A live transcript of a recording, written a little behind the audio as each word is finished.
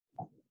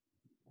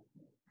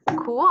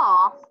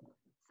Cool.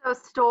 So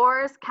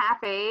stores,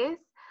 cafes.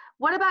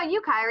 What about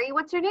you, Kyrie?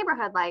 What's your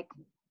neighborhood like?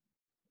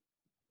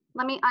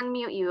 Let me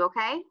unmute you,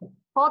 okay?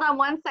 Hold on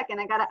 1 second.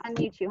 I gotta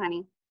unmute you,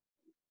 honey.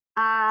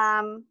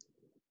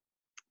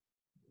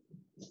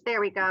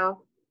 There we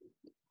go.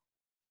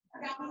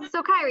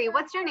 So Kyrie,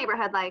 what's your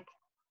neighborhood like?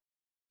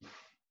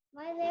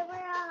 My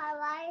neighborhood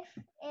life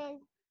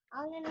is,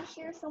 I'm going to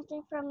share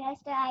something from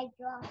yesterday. I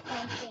draw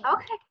something.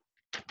 Okay.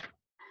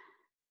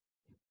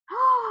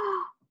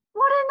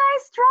 What a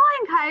nice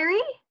drawing,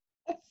 Kyrie.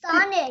 It's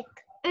Sonic.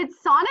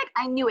 It's Sonic?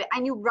 I knew it. I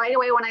knew right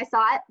away when I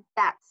saw it.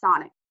 That's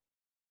Sonic.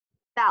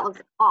 That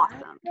looks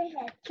awesome. The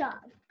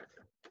hedgehog.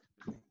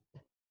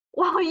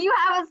 Well, you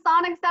have a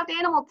Sonic stuffed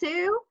animal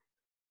too?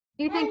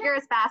 Do you think you're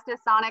as fast as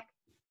Sonic?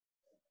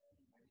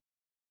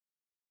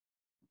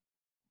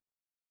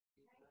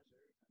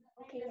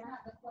 Okay, yeah.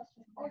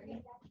 Okay.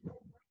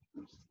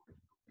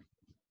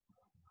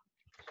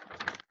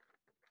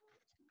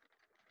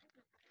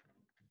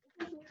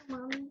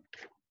 Mommy.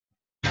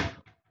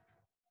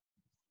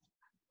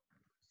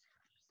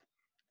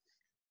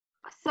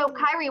 So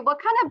Kyrie, what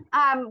kind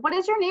of, what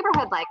is your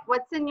neighborhood like?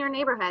 What's in your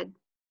neighborhood?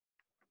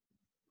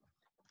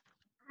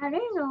 I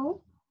don't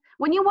know.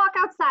 When you walk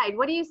outside,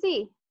 what do you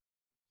see?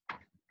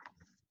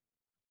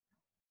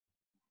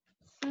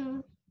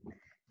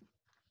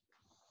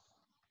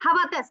 How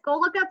about this? Go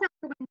look outside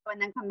the window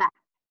and then come back.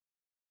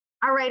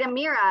 All right,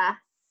 Amira,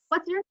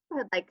 what's your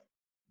neighborhood like?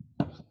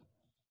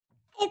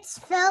 It's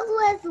filled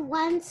with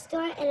one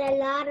store and a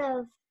lot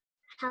of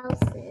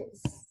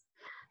houses.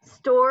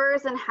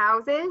 Stores and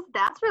houses.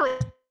 That's really,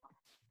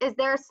 is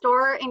there a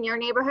store in your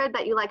neighborhood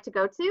that you like to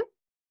go to?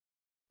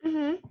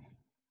 Mm-hmm.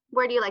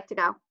 Where do you like to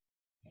go?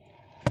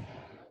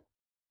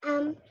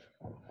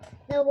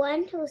 The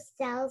one who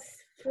sells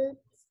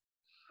fruits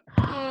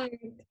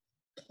and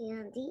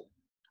candy.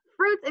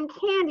 Fruits and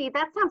candy.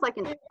 That sounds like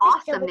an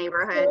awesome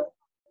neighborhood.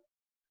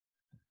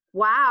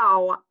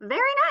 Wow,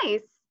 very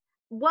nice.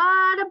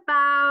 What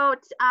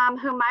about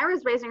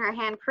Humaira's raising her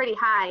hand pretty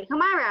high.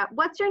 Humaira,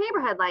 what's your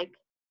neighborhood like?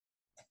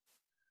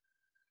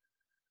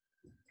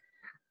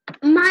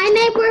 My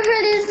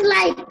neighborhood is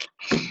like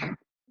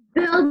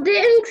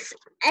buildings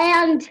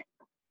and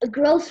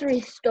grocery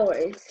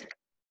stores.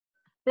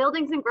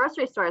 Buildings and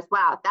grocery stores.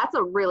 Wow, that's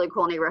a really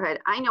cool neighborhood.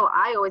 I know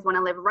I always want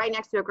to live right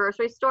next to a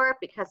grocery store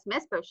because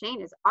Miss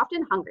Beauchesne is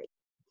often hungry.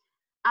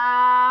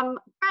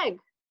 Greg,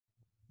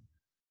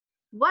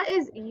 what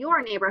is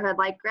your neighborhood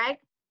like, Greg?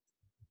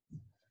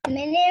 My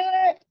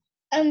neighborhood,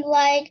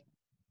 like,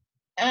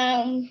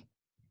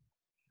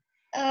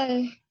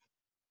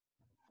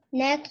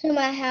 next to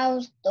my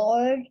house,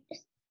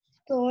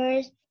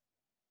 stores.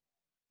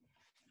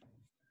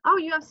 Oh,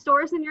 you have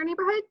stores in your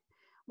neighborhood?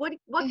 What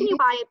can you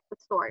buy at the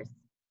stores?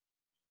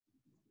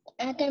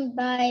 I can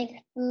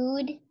buy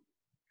food,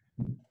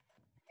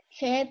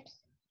 chips,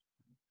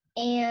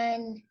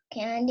 and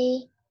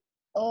candy,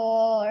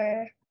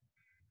 or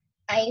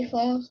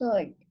iPhones,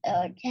 or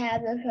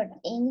tablets, or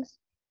things.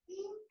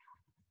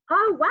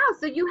 Oh, wow.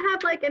 So you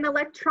have like an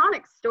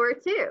electronics store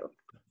too.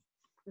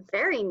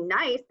 Very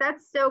nice.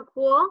 That's so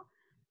cool.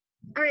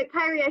 All right,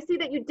 Kyrie, I see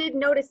that you did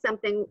notice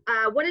something.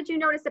 What did you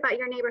notice about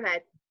your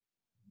neighborhood?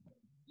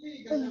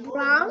 The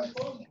Bronx?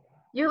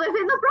 You live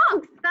in the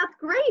Bronx. That's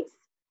great.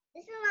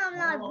 This is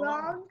not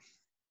Bronx.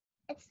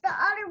 It's the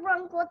other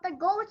Bronx with the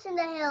goats in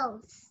the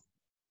hills.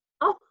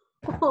 Oh,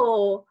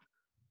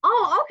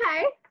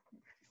 okay.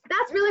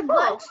 That's really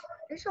cool.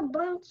 There's a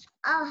bunch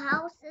of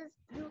houses.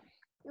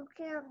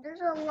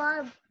 There's a lot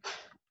of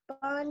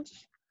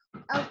bunch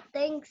of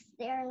things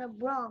there in the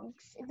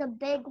Bronx. It's a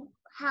big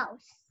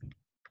house.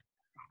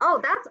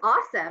 Oh, that's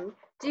awesome.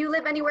 Do you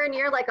live anywhere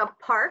near like a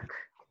park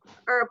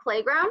or a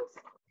playground?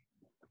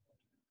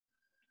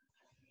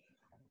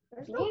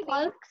 There's no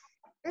parks.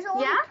 There's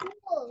only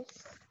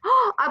pools.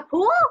 A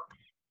pool?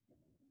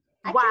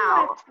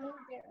 Wow.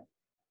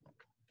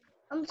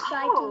 I'm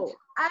excited.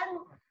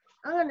 I'm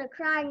gonna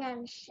cry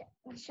and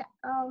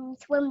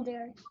swim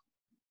there.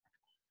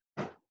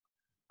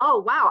 Oh,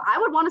 wow. I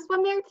would want to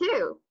swim there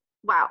too.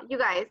 Wow, you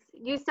guys,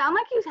 you sound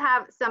like you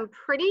have some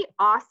pretty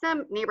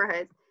awesome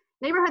neighborhoods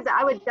that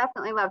I would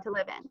definitely love to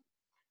live in.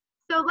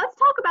 So let's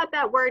talk about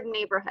that word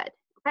neighborhood,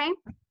 okay?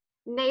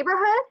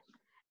 Neighborhood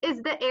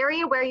is the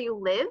area where you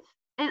live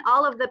and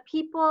all of the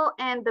people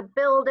and the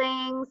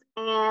buildings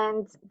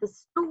and the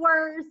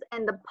stores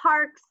and the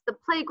parks, the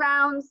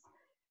playgrounds,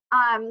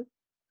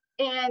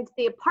 and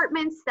the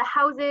apartments, the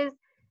houses.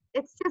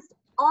 It's just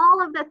all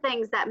of the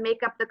things that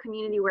make up the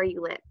community where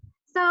you live.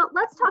 So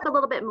let's talk a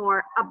little bit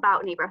more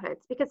about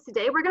neighborhoods because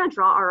today we're going to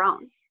draw our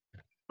own,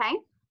 okay?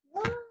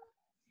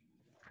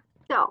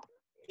 So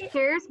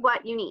here's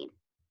what you need.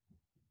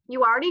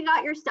 You already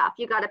got your stuff.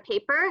 You got a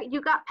paper,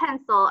 you got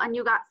pencil, and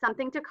you got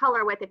something to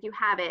color with if you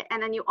have it.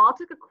 And then you all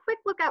took a quick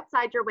look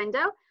outside your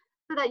window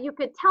so that you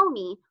could tell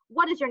me,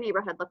 what does your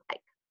neighborhood look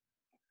like?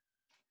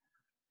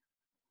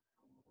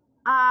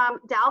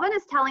 Dalvin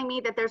is telling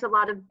me that there's a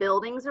lot of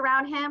buildings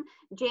around him.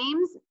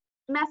 James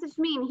messaged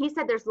me and he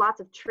said there's lots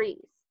of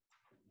trees.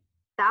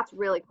 That's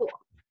really cool.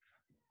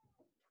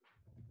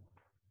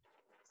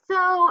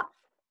 So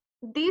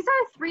these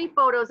are 3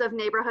 photos of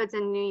neighborhoods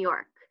in New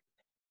York.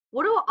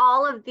 What do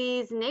all of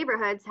these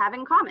neighborhoods have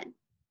in common?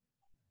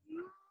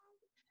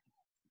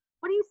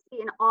 What do you see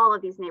in all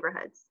of these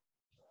neighborhoods?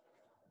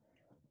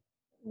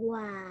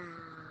 Wow.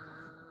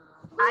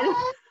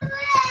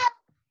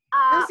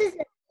 Houses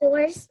and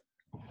stores.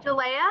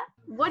 Jalea,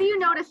 what do you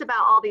notice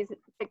about all these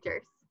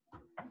pictures?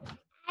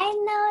 I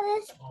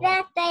noticed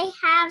that they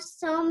have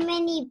so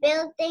many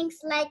buildings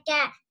like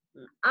at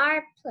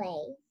our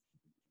place.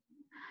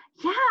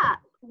 Yeah,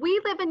 we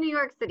live in New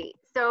York City,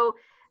 so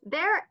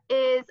there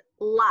is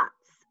lots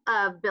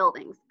of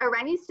buildings.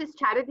 Irene's just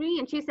chatted me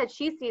and she said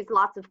she sees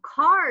lots of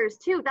cars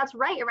too. That's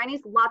right,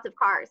 Irene's lots of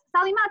cars.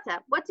 Salimata,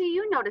 what do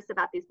you notice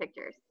about these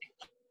pictures?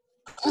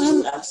 I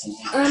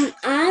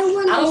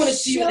want to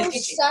show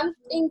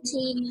something to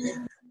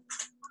you.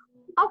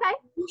 Okay.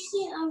 You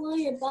see on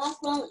your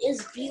background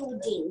is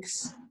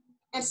buildings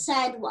and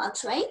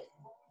sidewalks, right?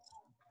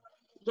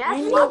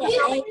 Yes.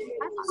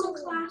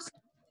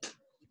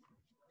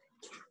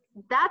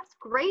 That's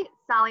great,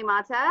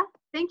 Salimata.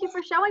 Thank you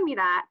for showing me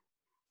that.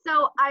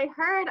 So I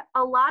heard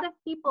a lot of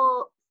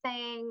people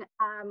saying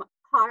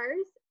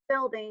cars,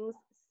 buildings,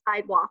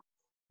 sidewalks,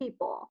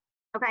 people,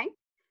 okay?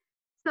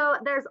 So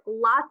there's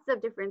lots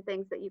of different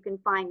things that you can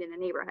find in a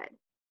neighborhood.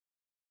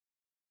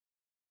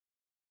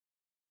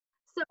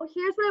 So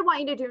here's what I want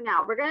you to do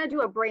now. We're gonna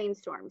do a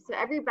brainstorm. So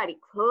everybody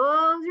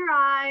close your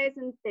eyes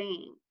and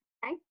think,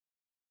 okay?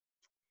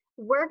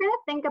 We're gonna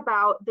think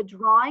about the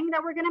drawing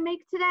that we're gonna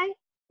make today.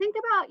 Think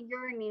about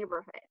your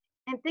neighborhood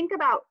and think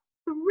about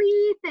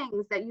 3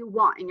 things that you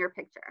want in your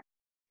picture.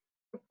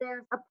 If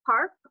there's a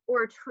park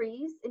or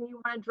trees and you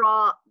want to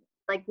draw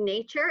like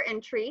nature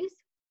and trees,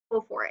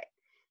 go for it.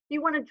 If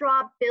you want to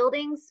draw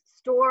buildings,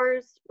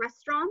 stores,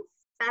 restaurants,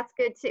 that's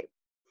good too.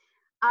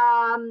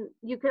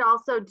 You could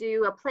also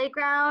do a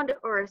playground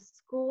or a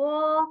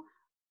school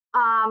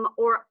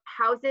or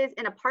houses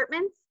and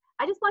apartments.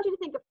 I just want you to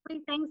think of 3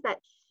 things that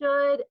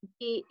should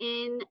be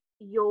in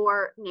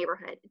your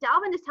neighborhood.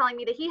 Dalvin is telling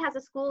me that he has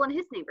a school in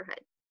his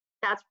neighborhood.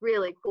 That's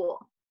really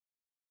cool.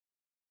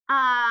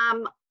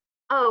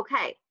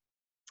 Okay,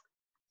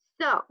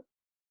 so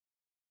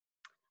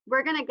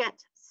we're gonna get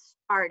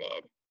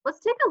started.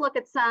 Let's take a look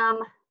at some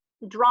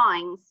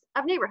drawings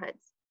of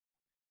neighborhoods.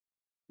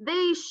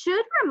 They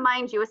should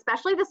remind you,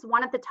 especially this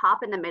one at the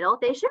top in the middle,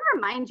 they should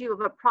remind you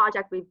of a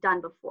project we've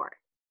done before.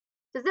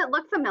 Does it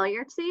look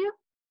familiar to you?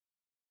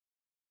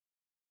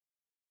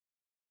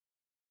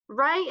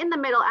 Right in the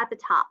middle at the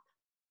top.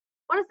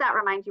 What does that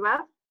remind you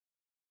of?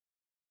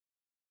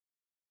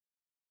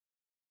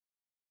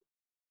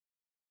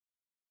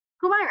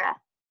 Humaira.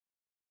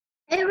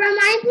 It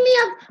reminds me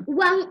of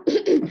when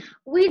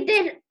we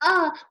did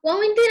a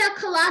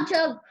collage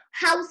of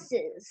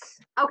houses.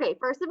 Okay,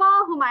 first of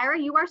all, Humaira,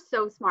 you are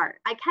so smart.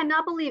 I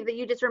cannot believe that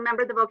you just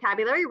remembered the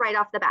vocabulary right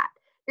off the bat.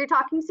 You're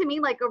talking to me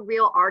like a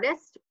real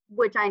artist,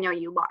 which I know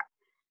you are.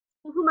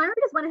 Humaira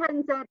just went ahead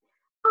and said,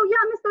 oh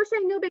yeah, Miss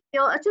Boucher, no big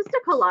deal. It's just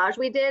a collage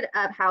we did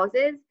of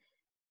houses.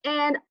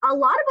 And a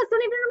lot of us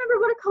don't even remember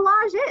what a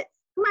collage is.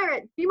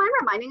 Humaira, do you mind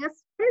reminding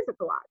us what is a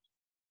collage?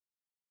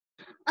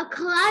 A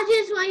collage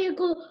is when you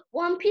go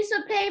one piece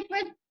of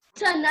paper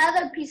to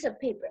another piece of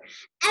paper.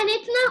 And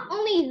it's not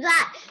only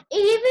that, it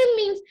even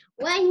means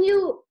when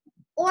you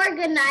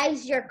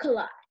organize your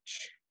collage.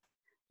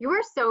 You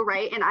are so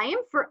right, and I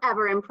am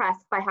forever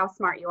impressed by how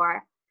smart you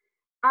are.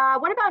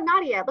 What about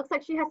Nadia? It looks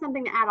like she has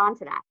something to add on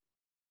to that.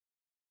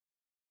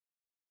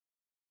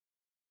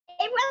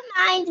 It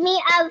reminds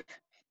me of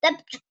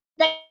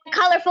the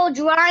colorful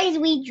drawings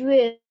we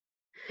drew.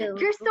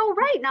 You're so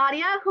right,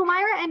 Nadia.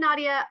 Humaira and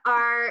Nadia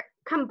are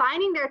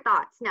combining their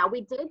thoughts. Now,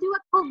 we did do a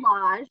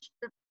collage,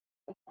 but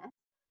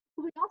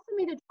we also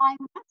made a drawing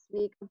last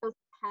week of those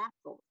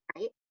castles,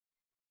 right?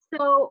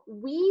 So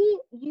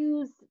we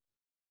used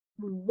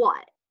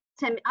what?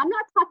 I'm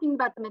not talking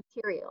about the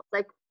materials.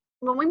 Like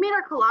when we made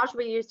our collage,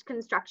 we used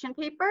construction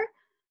paper.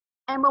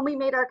 And when we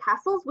made our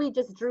castles, we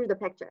just drew the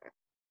picture.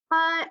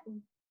 But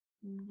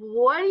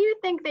what do you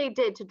think they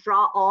did to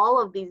draw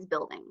all of these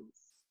buildings?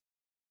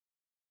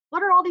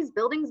 What are all these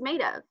buildings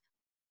made of?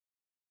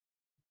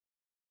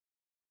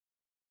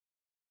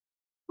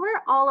 What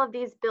are all of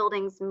these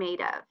buildings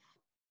made of?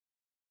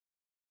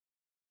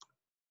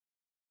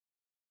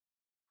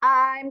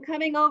 I'm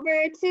coming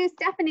over to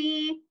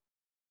Stephanie.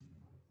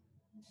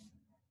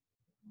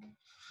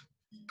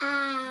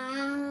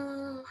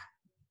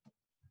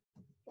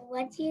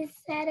 What you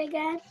said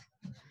again?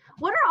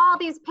 What are all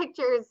these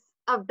pictures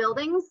of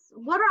buildings?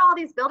 What are all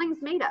these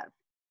buildings made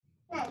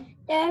of?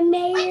 They're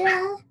made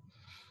of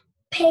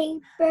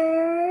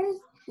paper.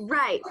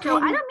 Right. So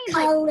I don't mean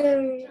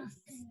colors. Like.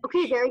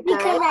 Okay, very good.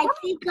 Because I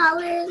see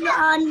colors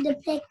on the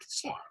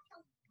picture.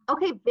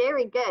 Okay,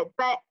 very good.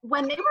 But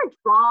when they were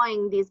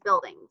drawing these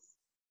buildings,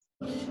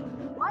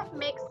 what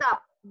makes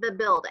up the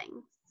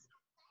buildings?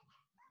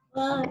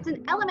 It's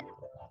an element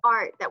of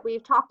art that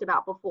we've talked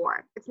about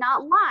before. It's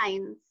not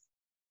lines.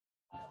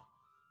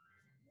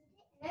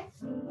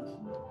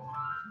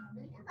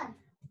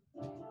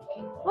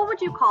 What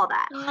would you call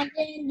that?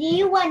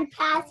 You went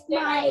past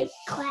my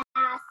class.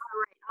 All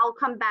right, I'll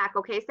come back,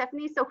 okay,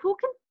 Stephanie? So who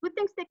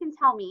thinks they can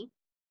tell me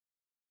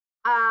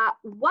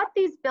what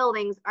these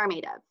buildings are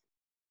made of?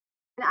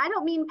 And I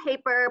don't mean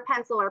paper,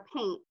 pencil, or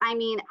paint. I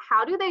mean,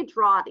 how do they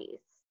draw these?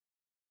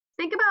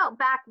 Think about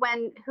back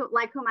when,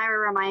 like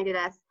Humaira reminded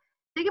us,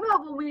 think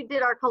about when we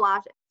did our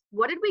collages.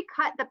 What did we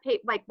cut the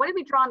paper, like what did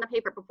we draw on the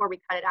paper before we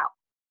cut it out?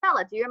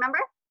 Bella, do you remember?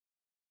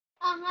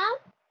 Uh-huh.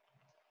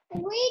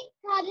 We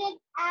cut it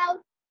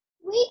out.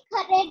 We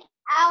cut it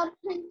out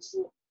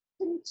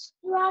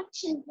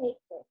construction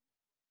paper.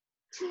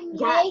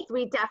 Yes,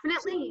 we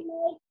definitely. To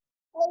make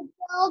a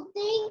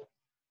building.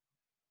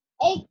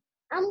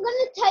 I'm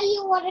gonna tell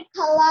you what a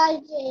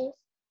collage is.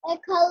 A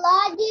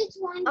collage is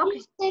when you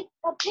stick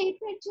a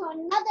paper to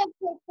another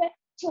paper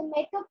to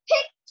make a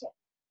picture.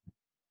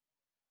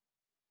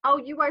 Oh,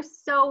 you are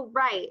so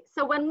right.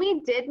 So when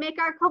we did make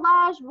our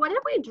collage, what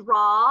did we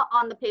draw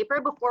on the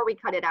paper before we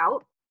cut it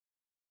out?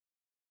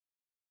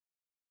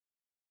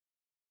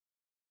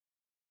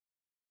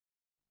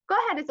 Go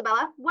ahead,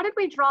 Isabella. What did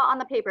we draw on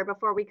the paper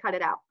before we cut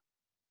it out?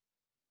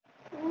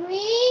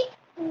 We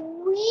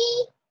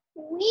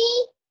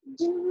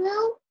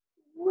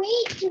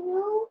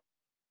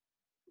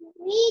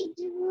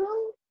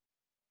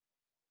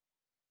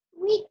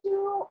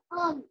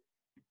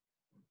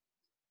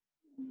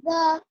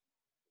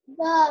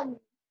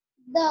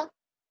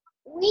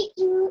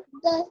drew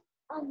the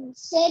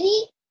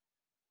city.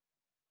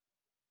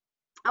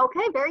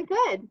 Okay, very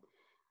good.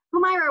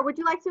 Humaira, would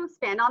you like to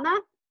expand on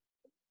that?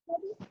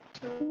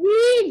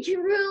 We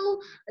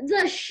drew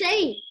the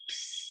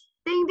shapes.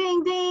 Ding,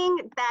 ding,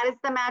 ding. That is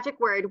the magic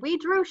word. We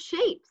drew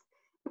shapes.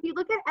 If you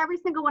look at every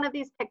single one of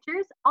these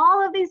pictures,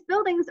 all of these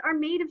buildings are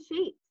made of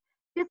shapes,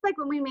 just like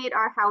when we made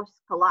our house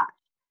collage.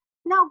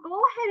 Now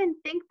go ahead and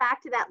think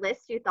back to that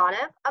list you thought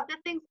of the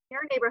things in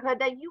your neighborhood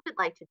that you would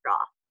like to draw.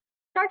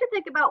 Start to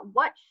think about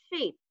what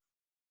shapes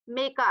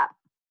make up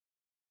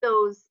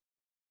those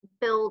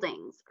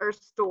buildings or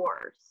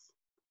stores,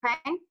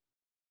 okay?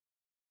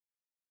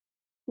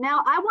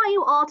 Now I want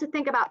you all to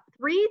think about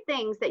 3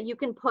 things that you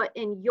can put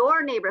in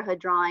your neighborhood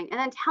drawing and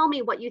then tell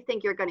me what you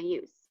think you're gonna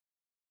use.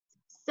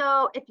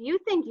 So if you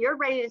think you're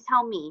ready to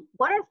tell me,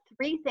 what are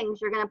 3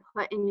 things you're gonna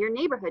put in your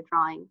neighborhood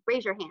drawing?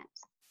 Raise your hand.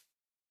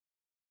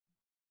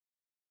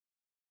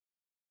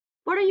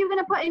 What are you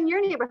gonna put in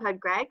your neighborhood,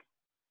 Greg?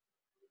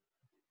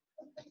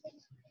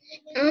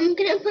 I'm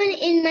gonna put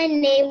in my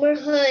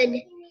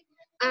neighborhood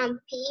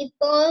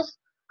people,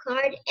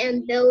 cars,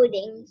 and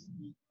buildings.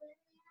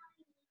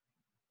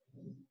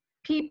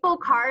 People,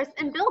 cars,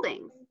 and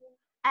buildings.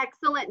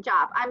 Excellent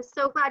job. I'm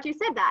so glad you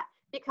said that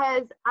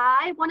because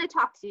I want to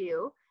talk to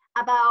you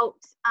about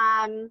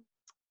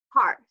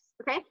cars,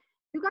 okay?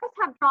 You guys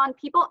have drawn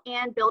people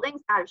and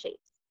buildings out of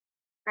shapes,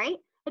 right?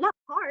 But not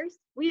cars.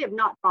 We have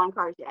not drawn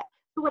cars yet.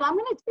 So what I'm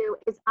going to do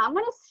is I'm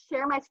going to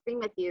share my screen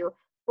with you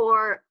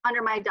for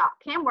under my dot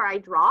cam where I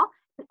draw.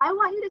 And I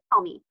want you to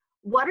tell me,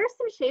 what are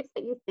some shapes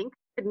that you think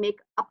could make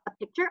up a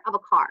picture of a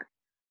car?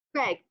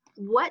 Greg,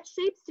 what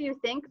shapes do you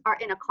think are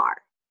in a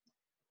car?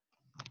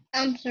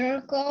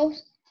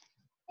 Circles.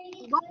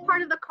 What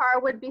part of the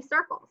car would be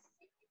circles?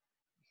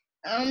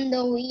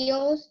 The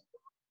wheels.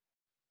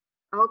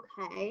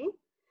 Okay.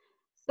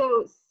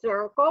 So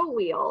circle,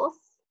 wheels.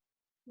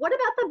 What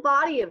about the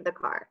body of the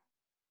car?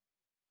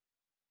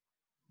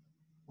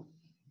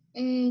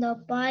 The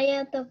body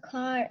of the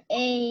car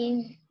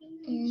a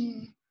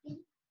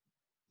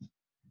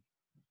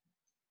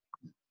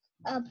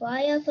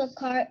body of the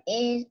car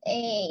is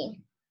a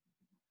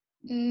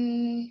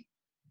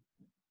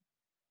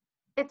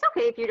It's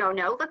okay if you don't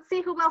know. Let's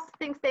see who else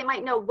thinks they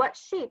might know. What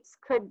shapes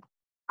could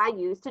I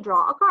use to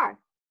draw a car?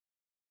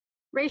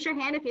 Raise your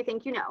hand if you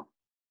think you know.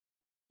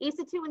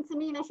 Isatu and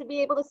Samina should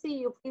be able to see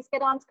you. Please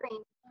get on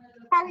screen.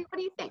 Harry, what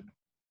do you think?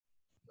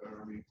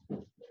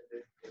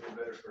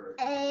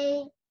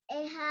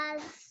 It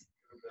has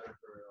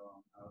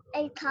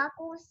a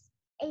taco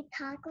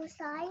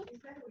side.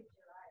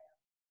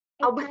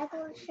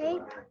 Taco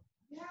shape.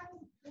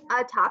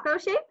 A taco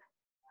shape?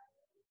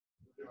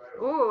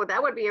 Ooh,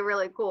 that would be a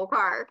really cool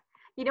car.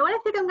 You know what I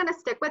think I'm gonna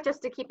stick with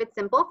just to keep it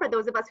simple for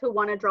those of us who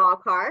wanna draw a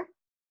car?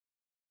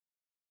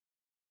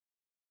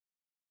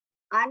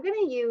 I'm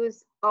gonna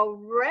use a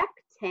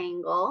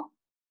rectangle,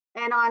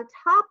 and on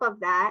top of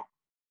that,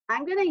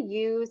 I'm gonna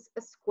use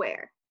a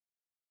square,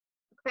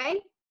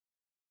 okay?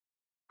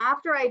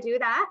 After I do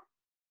that,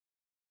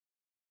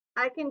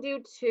 I can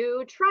do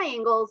 2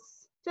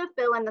 triangles to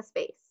fill in the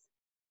space.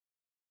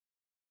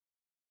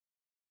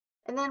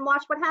 And then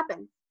watch what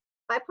happens.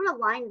 If I put a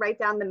line right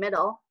down the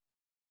middle,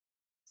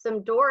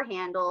 some door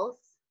handles,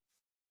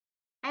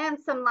 and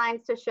some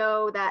lines to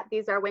show that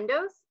these are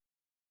windows,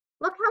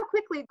 look how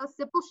quickly those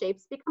simple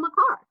shapes become a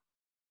car.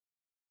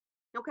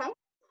 Okay?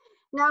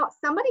 Now,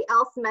 somebody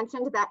else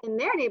mentioned that in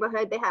their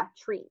neighborhood, they have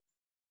trees.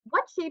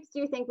 What shapes do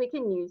you think we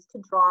can use to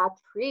draw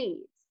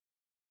trees?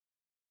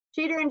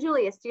 Cheater and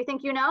Julius, do you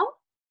think you know?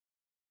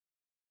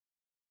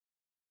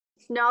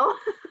 No?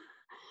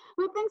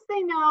 Who thinks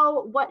they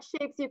know what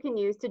shapes you can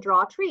use to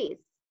draw trees?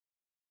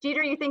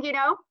 Jeter, you think you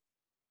know?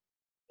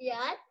 Yeah,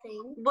 I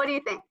think. What do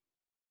you think?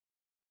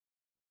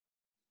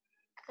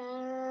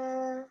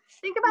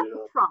 Think about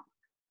the trunk.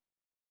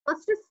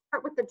 Let's just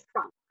start with the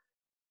trunk.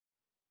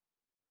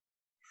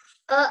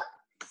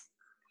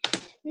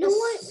 No,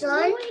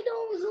 I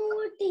don't know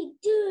what they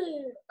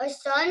do. A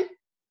sun?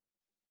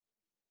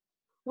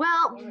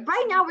 Well,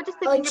 right now we're just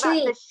thinking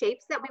about the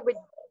shapes that we would,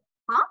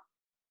 huh?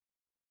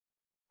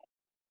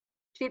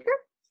 Jeter?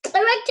 A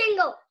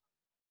rectangle.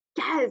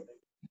 Yes,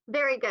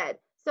 very good.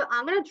 So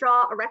I'm going to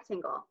draw a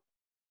rectangle.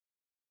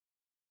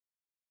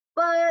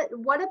 But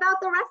what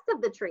about the rest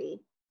of the tree?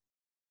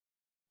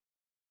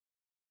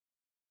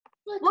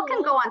 What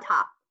can go on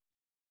top?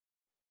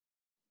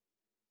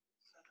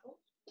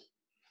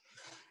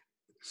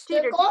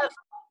 Circle?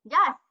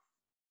 Yes,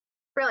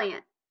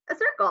 brilliant. A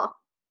circle.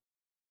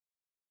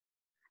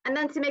 And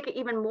then to make it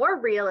even more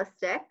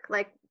realistic,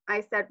 like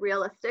I said,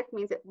 realistic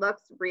means it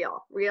looks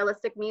real.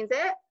 Realistic means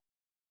it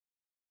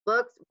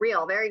looks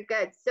real. Very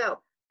good. So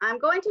I'm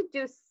going to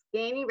do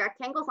skinny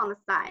rectangles on the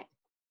side.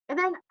 And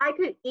then I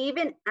could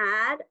even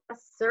add a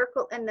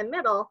circle in the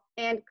middle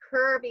and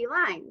curvy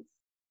lines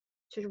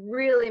to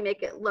really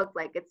make it look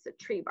like it's a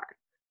tree bark.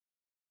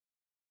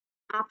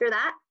 After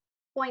that,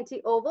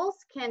 pointy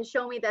ovals can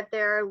show me that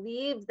there are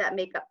leaves that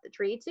make up the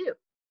tree too.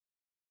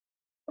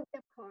 We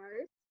have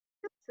cars,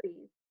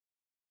 trees.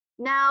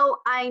 Now,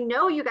 I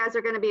know you guys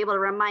are going to be able to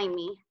remind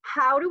me,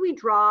 how do we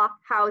draw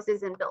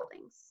houses and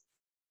buildings?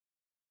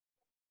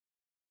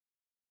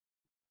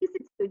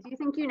 Do you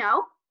think you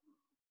know?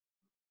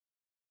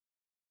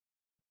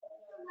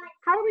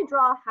 How do we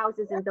draw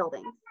houses and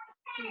buildings?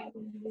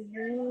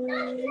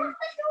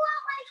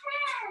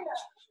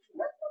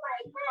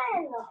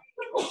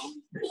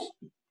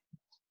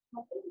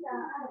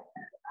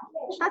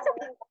 That's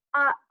okay.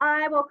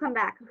 I will come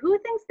back. Who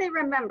thinks they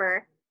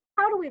remember?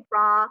 How do we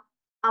draw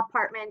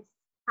apartments,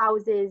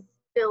 houses,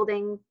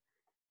 buildings?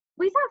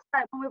 We talked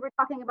about it when we were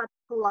talking about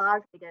the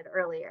collage we did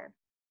earlier.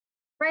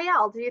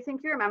 Rael, do you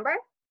think you remember?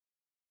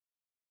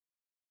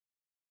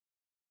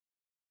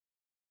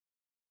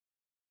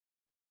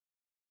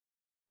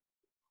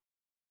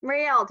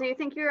 Rael, do you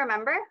think you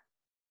remember?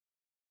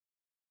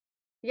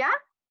 Yeah?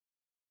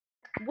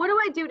 What do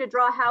I do to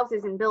draw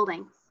houses and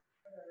buildings?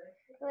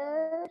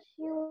 First,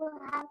 you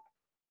have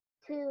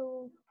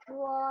to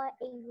draw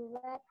a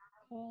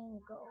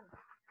rectangle.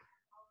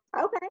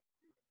 Okay.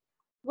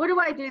 What do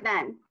I do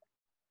then?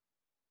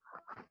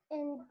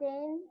 And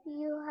then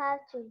you have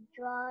to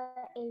draw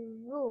a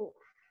roof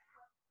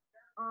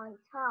on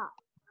top.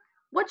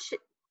 What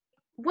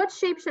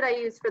shape should I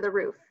use for the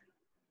roof?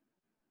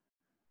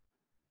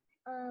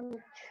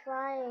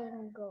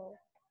 Triangle.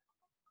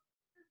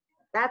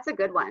 That's a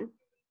good one.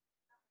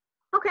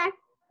 Okay,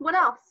 what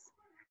else?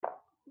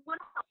 What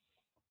else?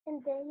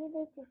 And then you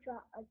need to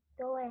draw a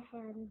door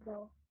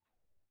handle.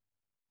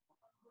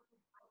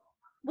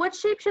 What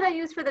shape should I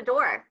use for the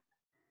door?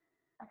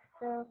 A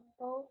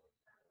circle.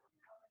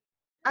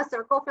 A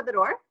circle for the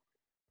door?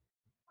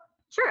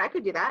 Sure, I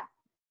could do that.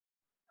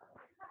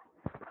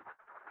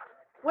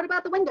 What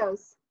about the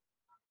windows?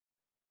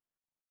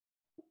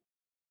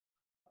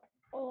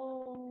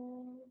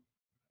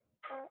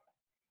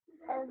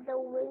 And the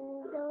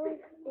window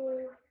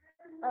is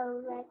a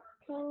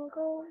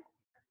rectangle.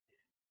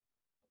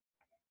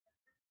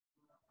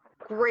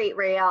 Great,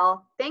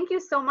 Rael. Thank you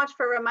so much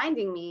for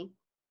reminding me.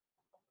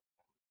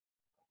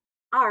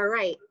 All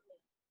right.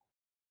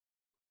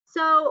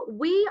 So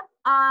we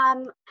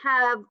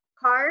have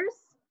cars,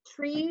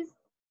 trees,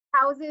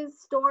 houses,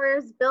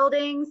 stores,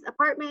 buildings,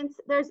 apartments.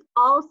 There's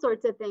all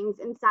sorts of things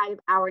inside of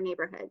our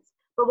neighborhoods.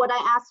 But what I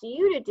asked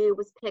you to do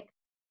was pick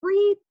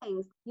 3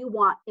 things you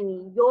want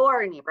in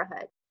your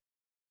neighborhood.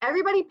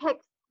 Everybody pick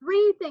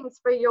 3 things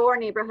for your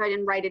neighborhood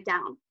and write it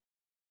down.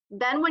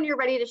 Then when you're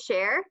ready to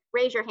share,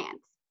 raise your hand,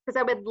 because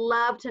I would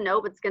love to know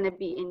what's going to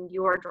be in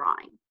your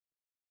drawing.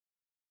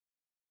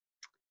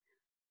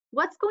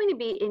 What's going to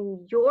be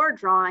in your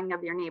drawing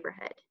of your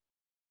neighborhood?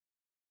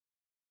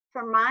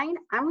 For mine,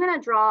 I'm going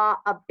to draw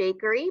a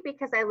bakery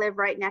because I live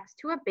right next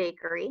to a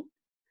bakery.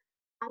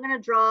 I'm going to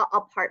draw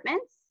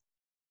apartments,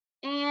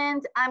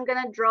 and I'm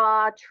going to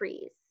draw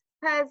trees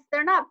because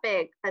they're not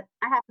big, but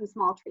I have some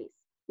small trees.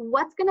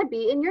 What's going to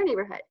be in your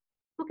neighborhood?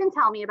 Who can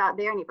tell me about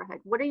their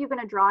neighborhood? What are you going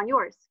to draw on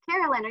yours?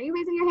 Carolyn, are you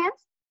raising your hand?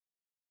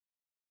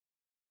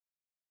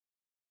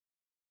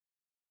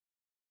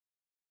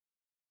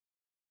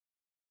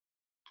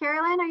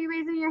 Carolyn, are you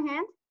raising your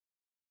hand?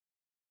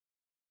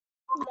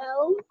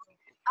 No.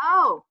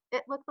 Oh,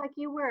 it looked like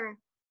you were.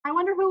 I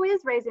wonder who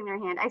is raising their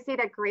hand. I see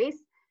that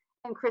Grace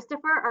and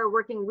Christopher are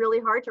working really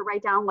hard to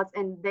write down what's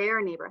in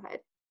their neighborhood.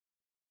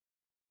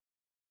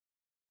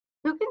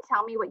 Who can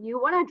tell me what you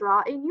want to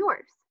draw in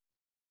yours?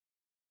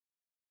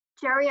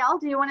 Jeriel,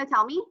 do you want to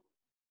tell me?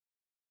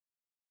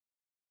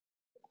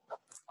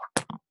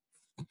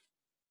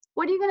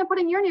 What are you going to put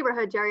in your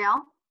neighborhood,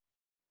 Jeriel?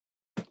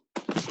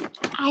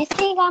 I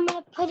think I'm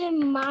going to put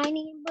in my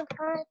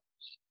neighborhood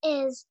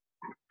is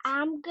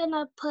I'm going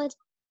to put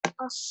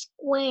a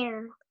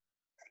square.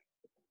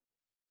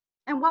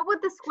 And what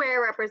would the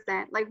square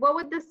represent? Like, what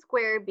would the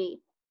square be?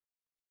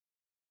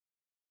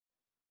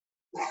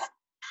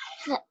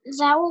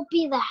 That will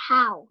be the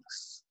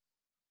house.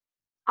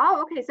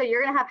 Oh, okay, so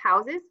you're gonna have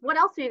houses. What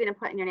else are you gonna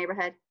put in your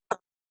neighborhood?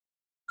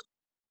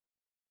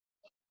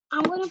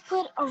 I'm going to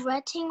put a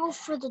rectangle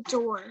for the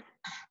door.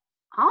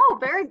 Oh,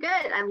 very good.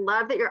 I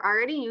love that you're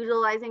already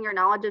utilizing your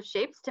knowledge of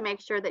shapes to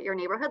make sure that your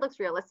neighborhood looks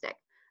realistic.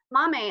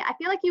 Mame, I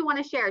feel like you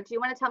want to share. Do you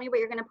want to tell me what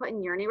you're going to put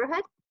in your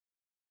neighborhood?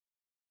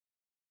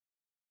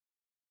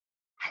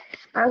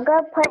 I'm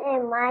going to put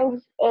in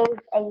mine is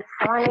a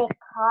Sonic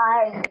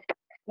car,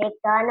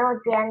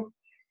 McDonald's, and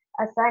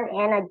a sun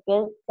and a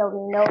date so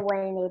we know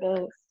when it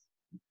is.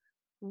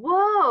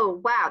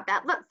 Whoa, wow,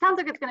 that sounds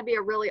like it's going to be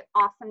a really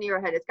awesome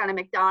neighborhood. It's got a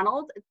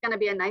McDonald's. It's going to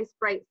be a nice,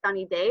 bright,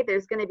 sunny day.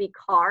 There's going to be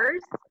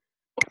cars.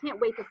 I can't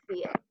wait to see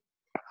it.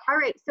 All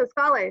right, so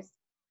scholars,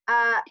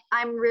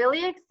 I'm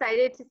really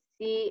excited to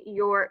see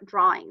your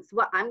drawings.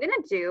 What I'm going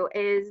to do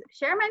is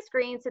share my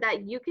screen so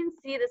that you can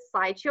see the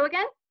slideshow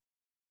again,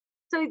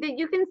 so that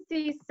you can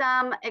see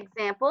some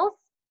examples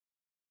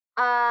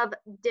of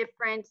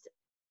different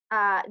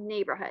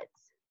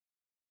neighborhoods.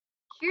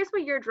 Here's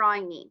what your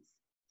drawing needs.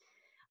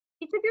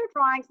 Each of your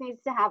drawings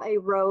needs to have a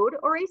road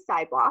or a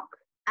sidewalk,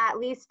 at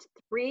least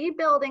 3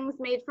 buildings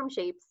made from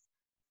shapes,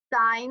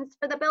 signs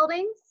for the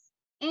buildings,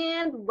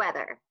 and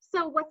weather.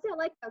 So what's it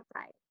like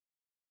outside?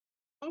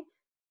 Okay.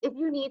 If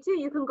you need to,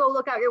 you can go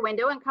look out your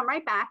window and come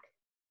right back.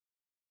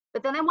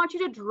 But then I want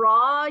you to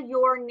draw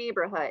your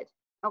neighborhood,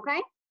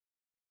 okay?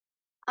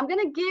 I'm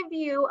gonna give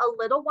you a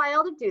little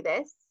while to do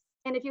this.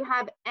 And if you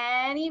have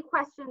any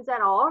questions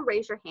at all,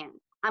 raise your hand.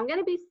 I'm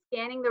gonna be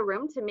scanning the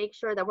room to make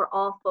sure that we're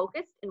all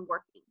focused and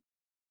working.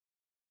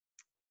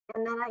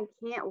 And then I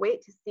can't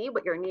wait to see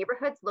what your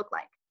neighborhoods look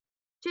like.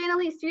 Jane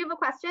Elise, do you have a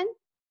question?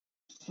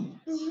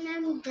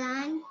 I'm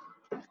done.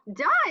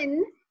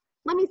 Done?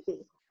 Let me see.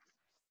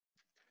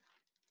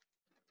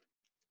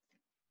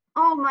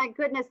 Oh my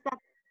goodness,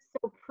 that's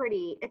so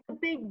pretty. It's a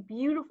big,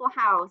 beautiful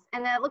house.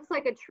 And then it looks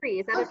like a tree.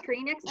 Is that a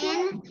tree next to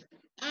it?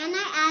 And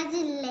I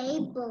added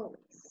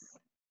labels.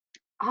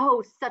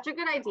 Oh, such a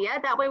good idea.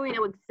 That way we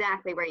know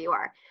exactly where you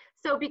are.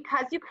 So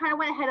because you kind of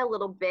went ahead a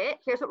little bit,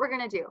 here's what we're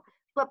gonna do.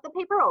 Flip the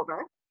paper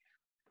over.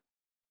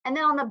 And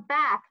then on the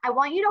back, I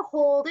want you to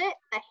hold it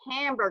the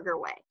hamburger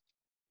way.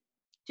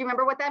 Do you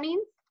remember what that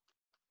means?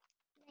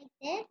 Like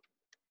this?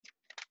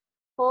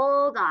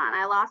 Hold on,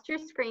 I lost your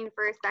screen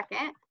for a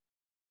second.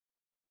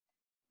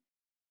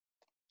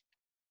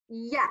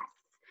 Yes,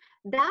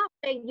 that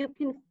way you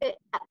can fit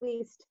at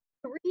least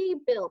 3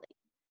 buildings,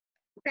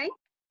 okay?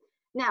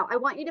 Now, I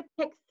want you to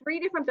pick 3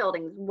 different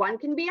buildings. One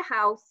can be a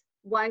house,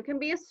 one can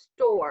be a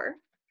store,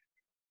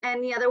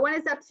 and the other one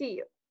is up to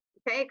you,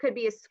 okay? It could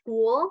be a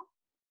school,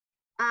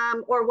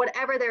 or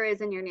whatever there is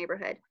in your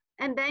neighborhood.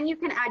 And then you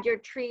can add your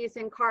trees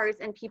and cars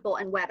and people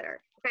and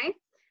weather, okay?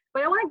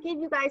 But I want to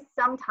give you guys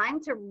some time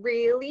to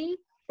really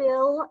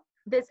fill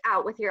this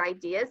out with your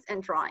ideas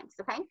and drawings,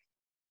 okay?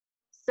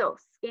 So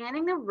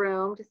scanning the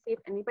room to see if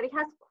anybody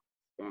has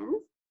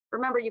questions.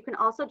 Remember, you can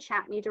also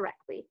chat me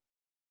directly.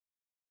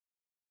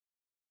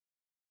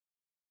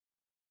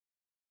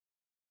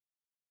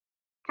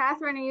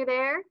 Catherine, are you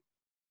there?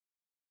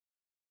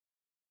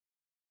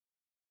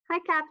 Hi,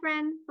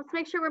 Catherine. Let's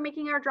make sure we're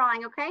making our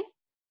drawing, okay?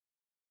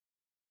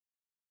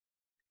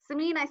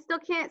 Samine, I still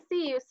can't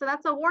see you, so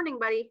that's a warning,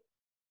 buddy.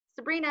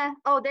 Sabrina,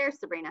 oh,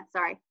 there's Sabrina,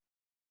 sorry.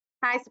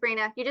 Hi,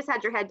 Sabrina, you just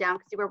had your head down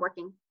because you were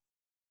working.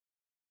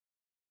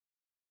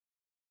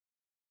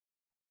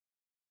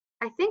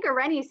 I think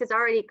Arenice is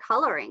already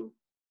coloring.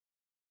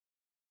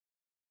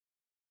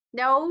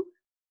 No?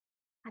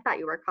 I thought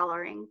you were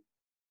coloring.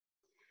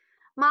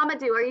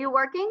 Mamadou, are you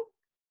working?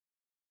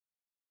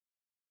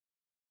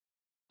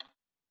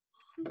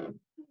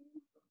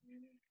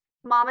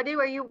 Mamadou,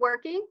 are you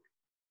working?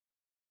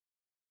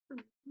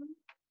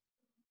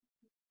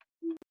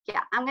 Yeah,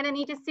 I'm gonna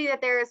need to see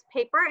that there is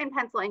paper and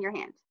pencil in your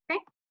hand, okay?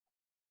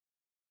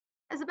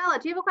 Isabella,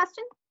 do you have a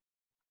question?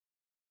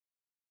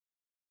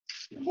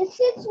 This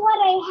is what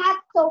I have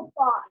so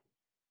far.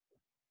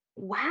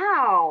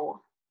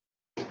 Wow.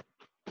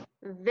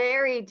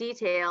 Very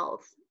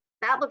detailed.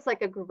 That looks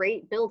like a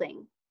great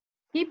building.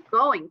 Keep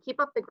going, keep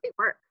up the great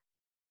work.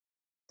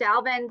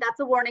 Dalvin, that's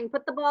a warning.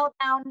 Put the ball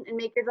down and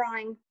make your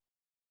drawing.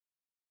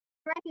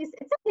 It's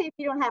okay if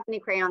you don't have any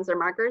crayons or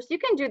markers. You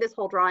can do this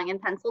whole drawing in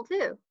pencil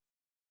too.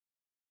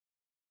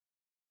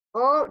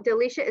 Oh,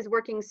 Delisha is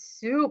working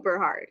super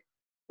hard.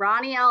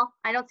 Roniel,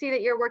 I don't see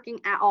that you're working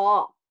at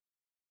all.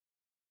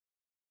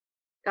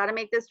 Got to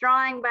make this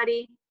drawing,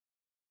 buddy.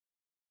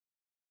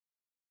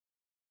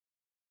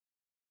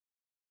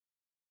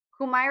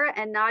 Humaira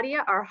and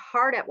Nadia are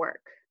hard at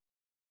work.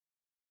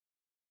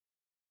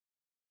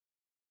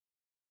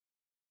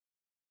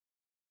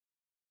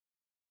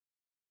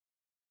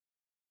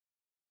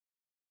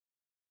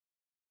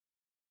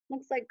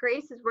 Looks like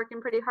Grace is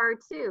working pretty hard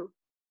too.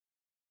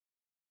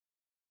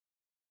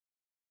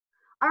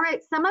 All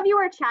right, some of you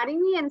are chatting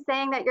me and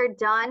saying that you're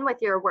done with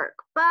your work,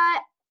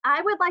 but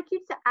I would like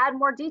you to add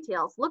more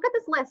details. Look at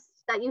this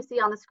list that you see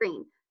on the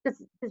screen.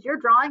 Does your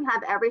drawing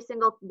have every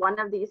single one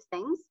of these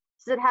things?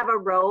 Does it have a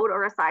road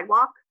or a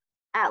sidewalk?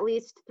 At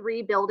least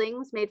 3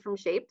 buildings made from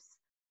shapes?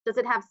 Does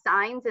it have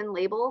signs and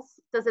labels?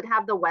 Does it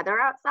have the weather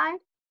outside?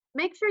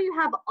 Make sure you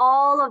have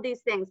all of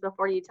these things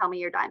before you tell me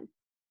you're done.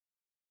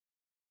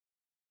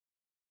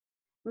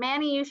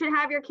 Manny, you should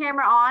have your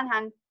camera on,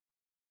 hun.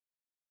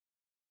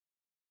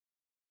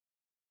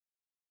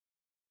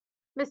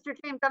 Mr.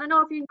 James, I don't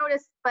know if you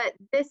noticed, but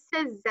this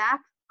says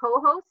Zach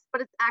co-host,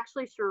 but it's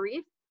actually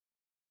Sharif.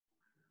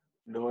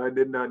 No, I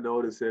did not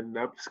notice, and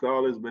that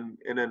scholar's been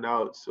in and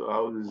out, so I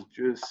was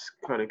just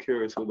kind of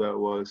curious who that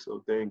was,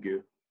 so thank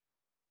you.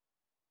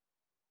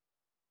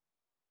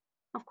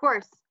 Of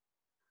course.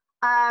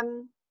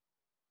 All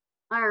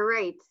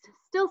right,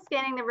 still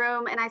scanning the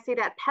room, and I see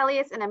that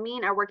Peleus and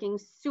Amin are working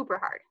super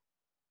hard.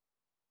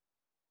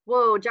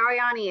 Whoa,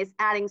 Jariani is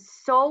adding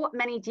so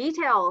many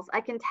details,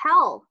 I can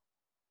tell.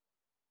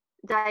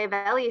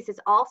 Diavelis is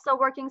also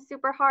working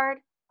super hard.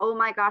 Oh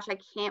my gosh, I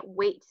can't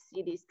wait to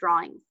see these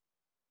drawings.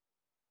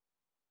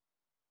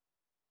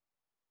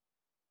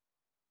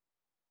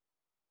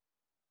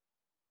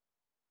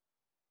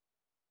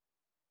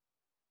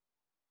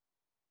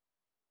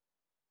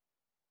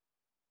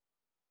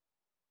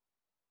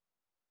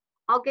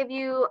 I'll give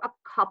you a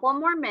couple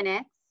more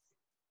minutes.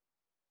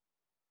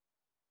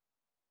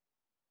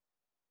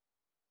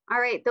 All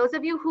right, those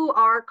of you who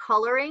are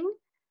coloring,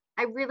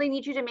 I really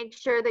need you to make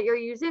sure that you're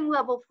using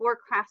level 4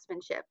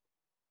 craftsmanship.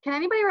 Can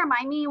anybody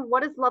remind me,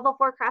 what does level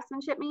 4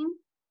 craftsmanship mean?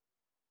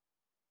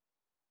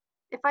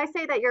 If I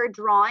say that your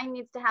drawing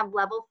needs to have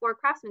level 4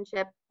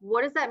 craftsmanship,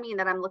 what does that mean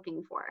that I'm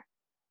looking for?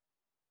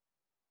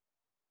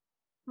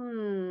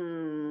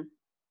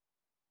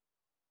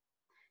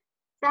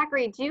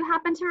 Zachary, do you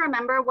happen to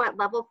remember what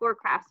level 4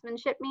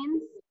 craftsmanship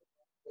means?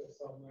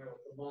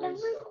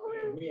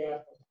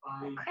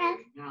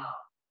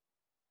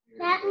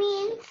 That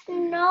means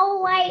no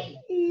white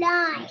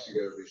lines.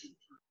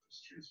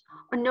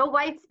 No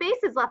white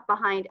space is left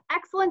behind.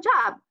 Excellent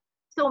job.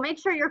 So make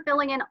sure you're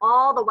filling in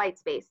all the white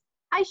space.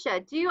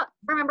 Aisha, do you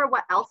remember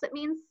what else it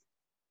means?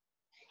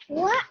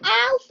 What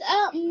else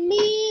it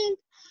means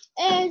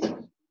is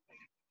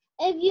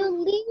if you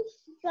leave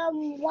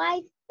some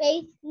white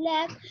space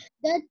left,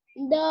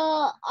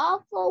 the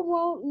author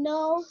won't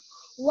know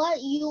what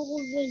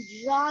you've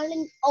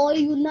drawing, or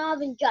you not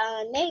even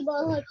drawing a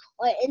neighborhood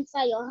or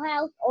inside your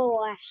house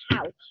or a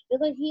house,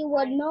 because he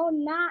would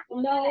not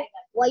know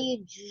what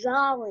you're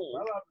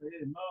drawing.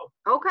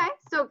 Okay,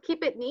 so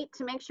keep it neat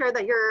to make sure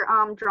that your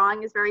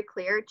drawing is very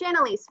clear.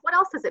 Janelise, what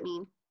else does it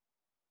mean?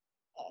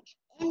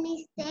 It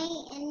means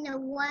stay in the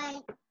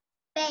white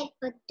space,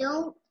 but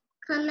don't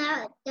come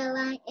out the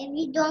line. If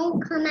you don't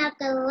come out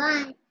the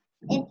line,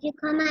 if you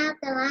come out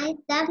the line,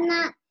 that's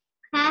not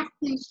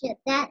craftsmanship.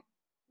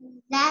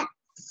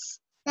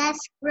 That's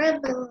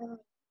scribbling.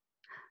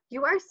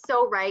 You are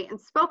so right, and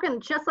spoken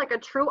just like a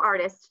true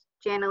artist,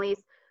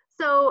 Janelise.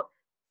 So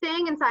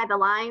staying inside the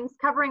lines,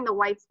 covering the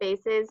white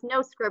spaces,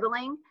 no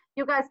scribbling,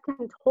 you guys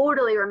can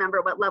totally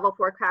remember what level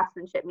 4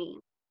 craftsmanship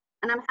means.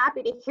 And I'm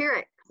happy to hear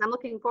it because I'm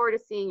looking forward to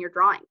seeing your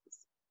drawings.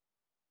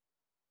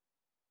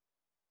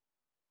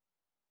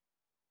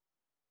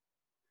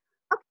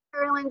 Okay,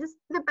 Carolyn, just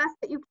do the best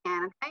that you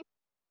can, okay?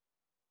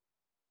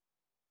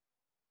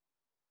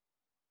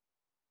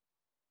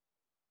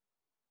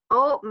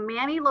 Oh,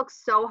 Manny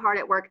looks so hard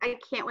at work. I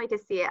can't wait to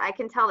see it. I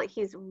can tell that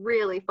he's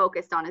really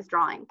focused on his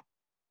drawing.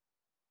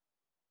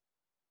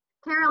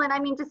 Carolyn, I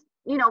mean, just,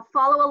 you know,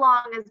 follow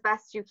along as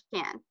best you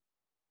can.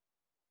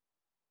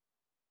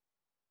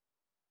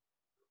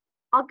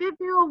 I'll give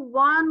you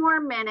 1 more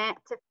minute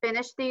to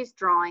finish these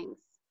drawings,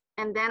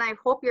 and then I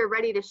hope you're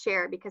ready to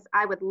share because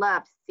I would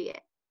love to see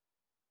it.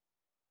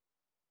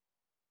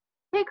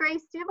 Hey,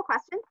 Grace, do you have a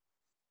question?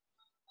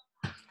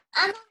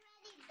 I'm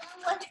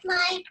already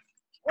done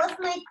with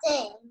my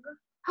thing.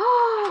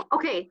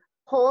 Okay,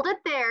 hold it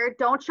there.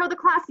 Don't show the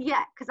class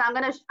yet because I'm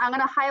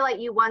gonna highlight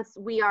you once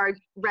we are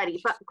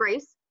ready. But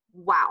Grace,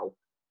 wow.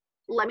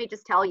 Let me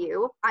just tell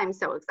you, I'm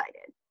so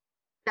excited.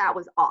 That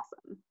was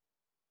awesome.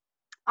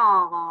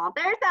 Aw,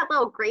 there's that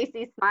little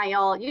Gracie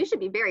smile. You should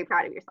be very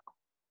proud of yourself.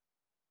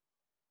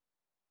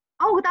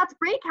 Oh, that's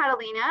great,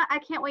 Catalina. I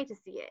can't wait to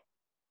see it.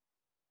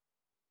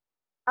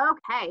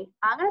 Okay,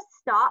 I'm gonna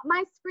stop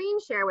my screen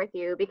share with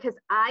you because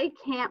I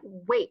can't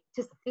wait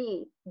to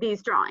see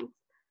these drawings.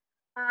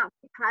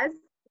 Because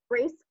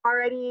Grace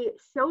already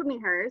showed me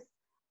hers,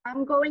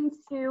 I'm going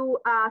to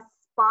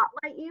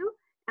spotlight you,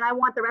 and I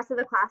want the rest of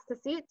the class to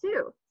see it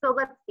too. So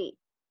let's see.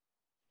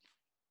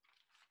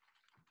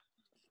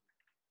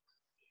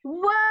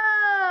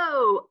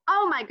 Whoa!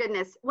 Oh my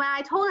goodness. When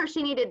I told her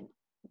she needed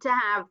to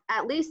have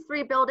at least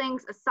 3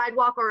 buildings, a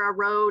sidewalk or a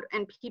road,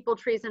 and people,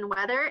 trees, and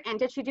weather, and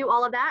did she do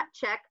all of that?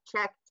 Check,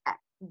 check, check.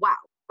 Wow,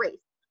 Grace.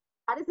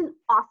 That is an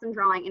awesome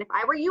drawing. And if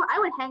I were you, I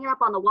would hang it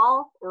up on the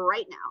wall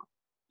right now.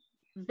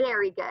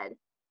 Very good.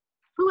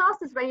 Who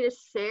else is ready to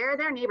share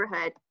their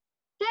neighborhood?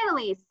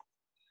 Janelise.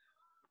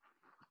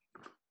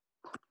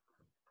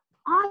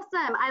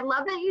 Awesome. I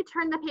love that you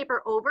turned the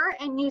paper over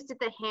and used it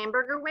the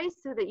hamburger way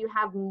so that you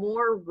have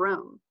more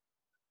room.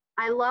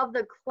 I love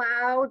the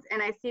clouds,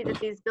 and I see that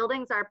these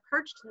buildings are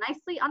perched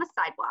nicely on a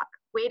sidewalk.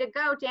 Way to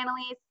go,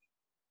 Janelise.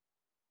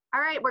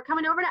 All right, we're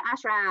coming over to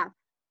Ashraf.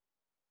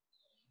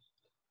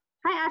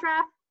 Hi,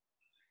 Ashraf.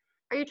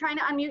 Are you trying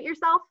to unmute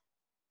yourself?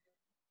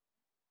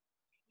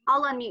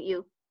 I'll unmute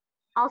you.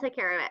 I'll take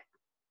care of it.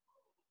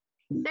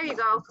 There you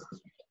go.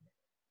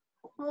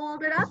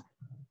 Hold it up.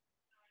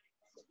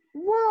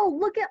 Whoa,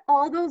 look at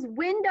all those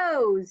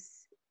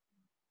windows.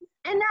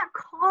 And that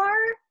car.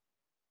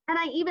 And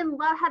I even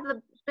love how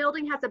the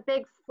building has a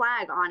big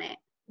flag on it.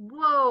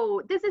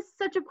 Whoa, this is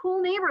such a cool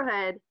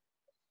neighborhood.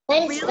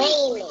 It's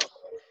Really?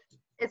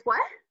 It's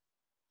what?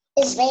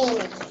 It's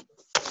raining.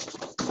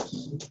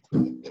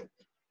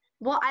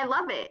 Well, I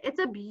love it. It's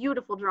a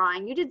beautiful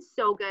drawing. You did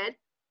so good.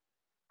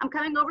 I'm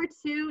coming over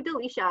to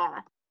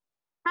Delisha.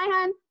 Hi,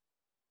 hon.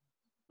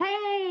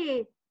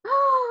 Hey.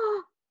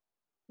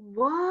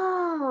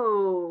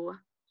 Whoa.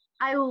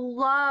 I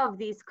love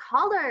these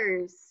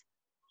colors.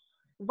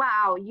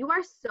 Wow, you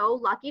are so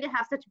lucky to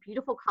have such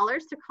beautiful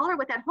colors to color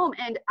with at home.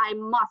 And I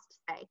must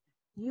say,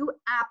 you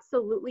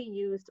absolutely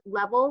used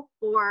level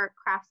 4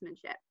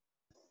 craftsmanship.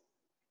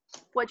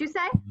 What'd you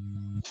say?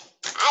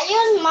 I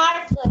use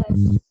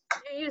markers.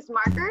 You used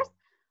markers?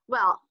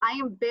 Well, I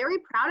am very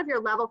proud of your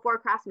level 4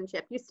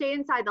 craftsmanship. You stayed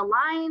inside the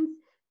lines,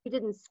 you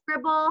didn't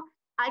scribble.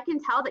 I can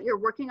tell that you're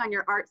working on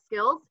your art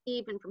skills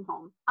even from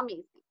home.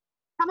 Amazing.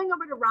 Coming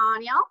over to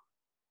Raniel.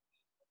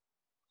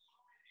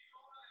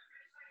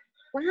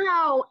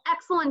 Wow,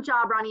 excellent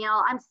job,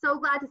 Raniel. I'm so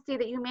glad to see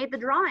that you made the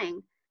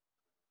drawing.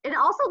 It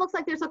also looks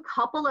like there's a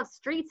couple of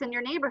streets in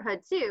your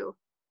neighborhood too.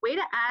 Way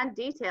to add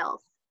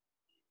details.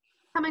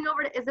 Coming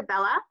over to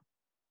Isabella.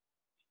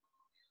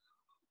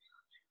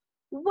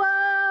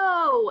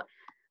 Whoa!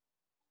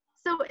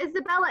 So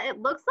Isabella, it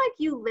looks like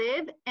you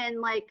live in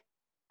like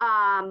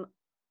a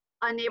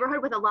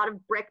neighborhood with a lot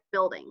of brick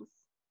buildings.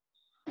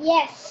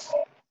 Yes.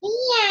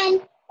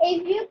 And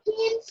if you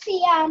can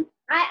see, I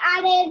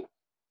added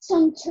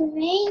some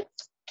trains,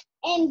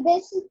 and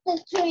this is the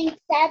train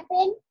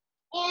 7,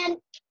 and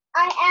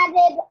I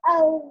added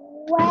a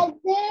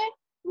weather,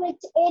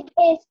 which it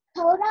is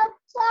cold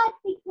outside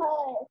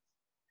because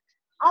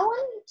I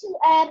wanted to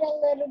add a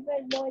little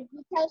bit more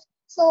details.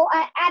 So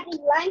I added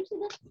lines to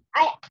the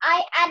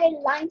I added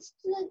lines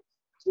to the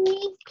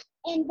trees,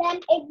 and then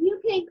if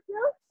you can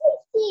closely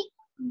see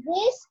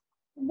this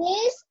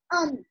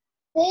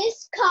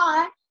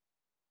car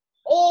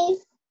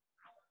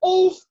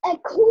is a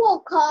cool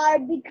car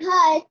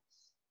because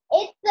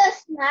it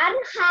does not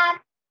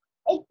have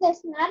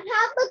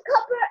the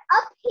cover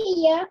up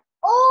here,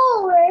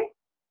 or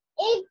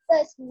it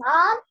does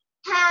not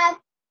have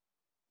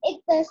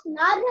the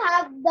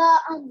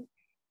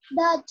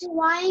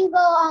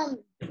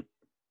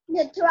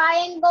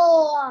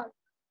triangle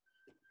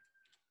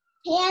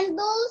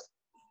handles.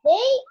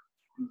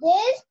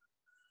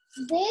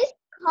 This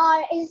car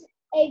is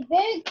a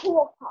very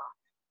cool car.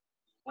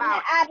 And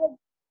Wow. I added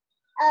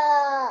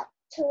a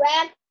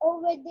track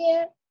over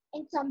there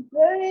and some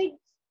birds.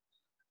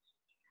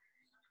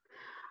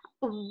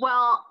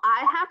 Well,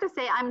 I have to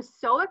say, I'm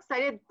so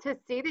excited to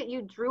see that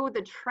you drew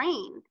the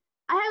train.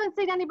 I haven't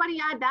seen anybody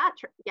add that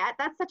yet.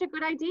 That's such a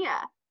good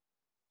idea.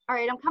 All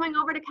right, I'm coming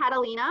over to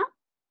Catalina.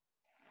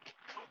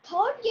 I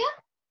told you.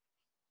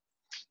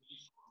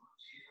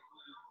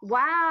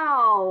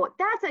 Wow,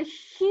 that's a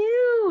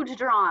huge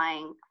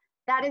drawing.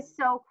 That is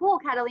so cool,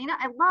 Catalina.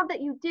 I love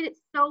that you did it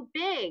so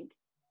big.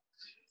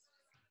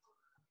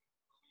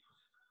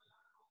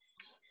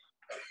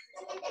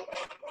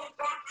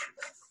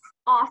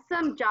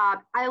 Awesome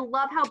job. I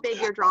love how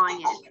big your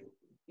drawing is.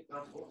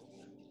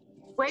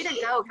 Way to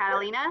go,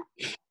 Catalina.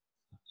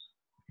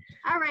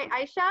 All right,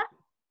 Aisha.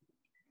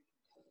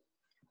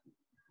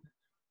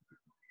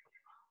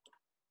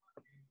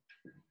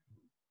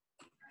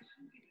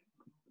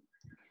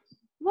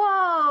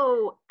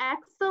 Whoa,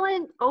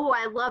 excellent. Oh,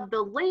 I love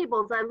the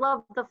labels. I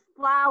love the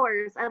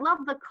flowers. I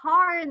love the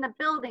car and the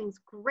buildings.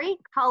 Great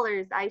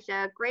colors,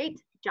 Aisha.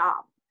 Great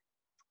job.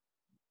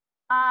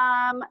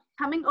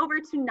 Coming over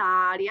to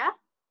Nadia.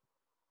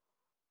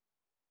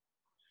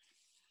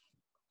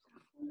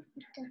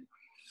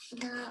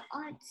 The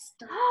art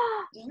stuff.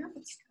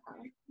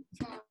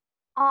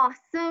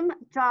 Awesome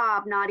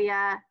job,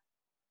 Nadia.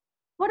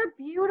 What a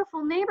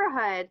beautiful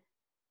neighborhood.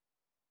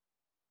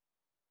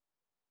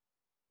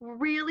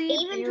 Really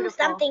Even beautiful. do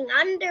something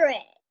under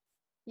it.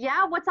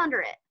 Yeah, what's under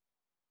it?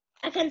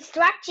 A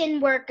construction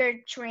worker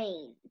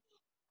train.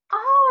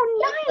 Oh,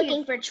 nice.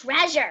 Looking for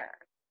treasure.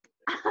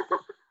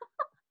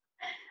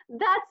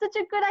 That's such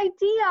a good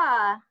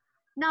idea.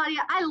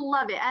 Nadia, I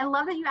love it. I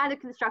love that you added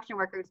construction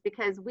workers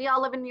because we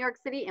all live in New York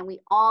City and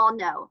we all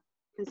know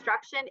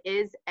construction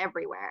is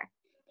everywhere.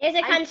 There's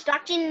a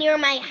construction near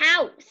my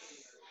house.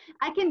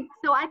 I can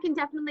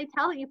definitely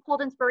tell that you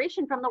pulled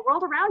inspiration from the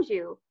world around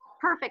you.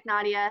 Perfect,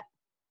 Nadia.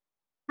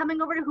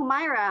 Coming over to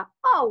Humaira.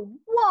 Oh,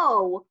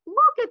 whoa,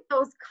 look at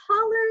those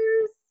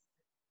colors.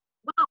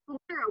 Wow,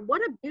 Humaira,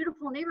 what a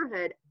beautiful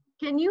neighborhood.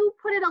 can you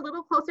put it a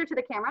little closer to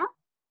the camera?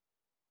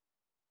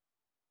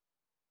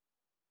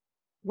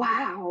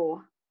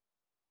 Wow.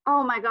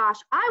 Oh my gosh,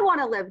 I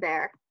want to live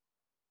there.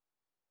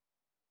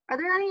 Are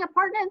there any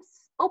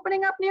apartments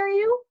opening up near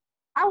you?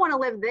 I want to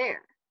live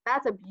there.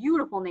 That's a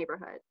beautiful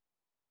neighborhood.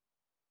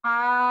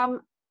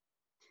 Hold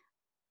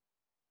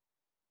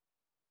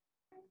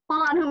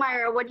on,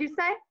 Humaira, what'd you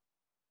say?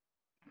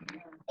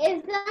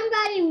 If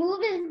somebody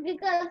moves,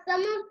 because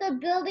some of the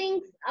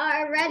buildings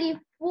are already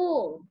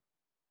full.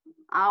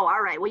 Oh,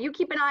 all right. Well, you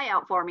keep an eye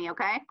out for me,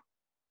 okay?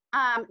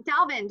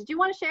 Dalvin, did you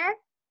want to share?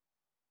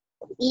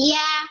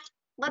 Yeah.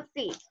 Let's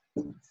see.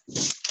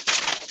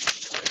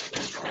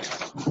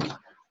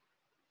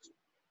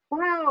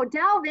 Wow,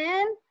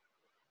 Dalvin,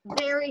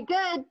 very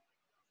good.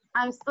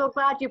 I'm so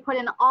glad you put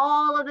in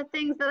all of the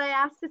things that I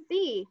asked to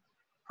see.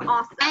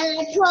 Awesome. And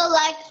I put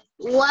like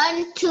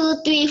 1, 2,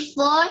 3,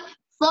 4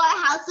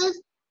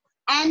 houses,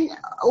 and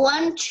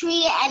one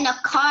tree, and a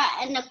car,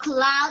 and a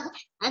cloud,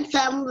 and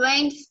some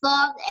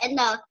rainfall, and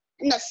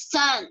the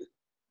sun.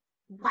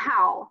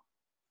 Wow,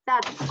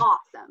 that's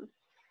awesome.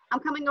 I'm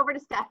coming over to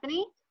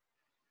Stephanie.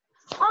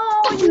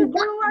 Oh,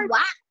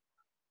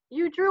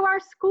 you drew our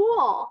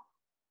school.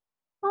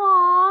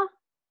 Aw.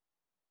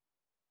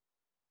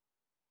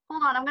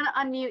 Hold on, I'm gonna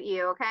unmute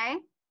you, okay?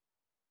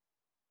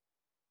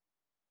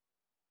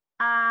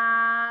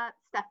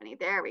 Stephanie,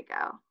 there we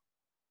go.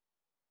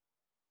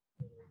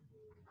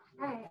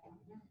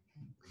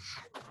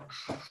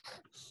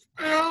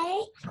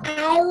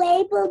 I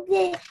labeled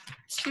it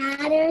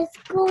Chatter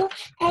School,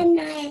 and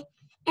I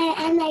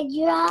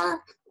draw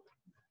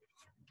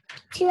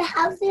 2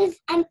 houses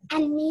and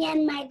me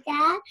and my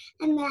dad,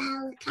 and the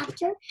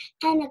helicopter,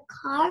 and a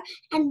car,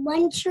 and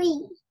 1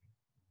 tree.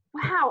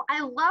 Wow,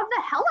 I love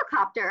the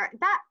helicopter.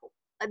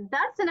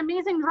 That's an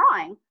amazing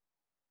drawing.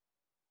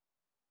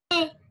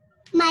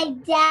 My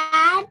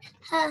dad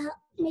helped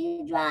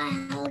me draw a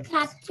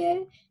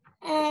helicopter,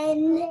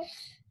 and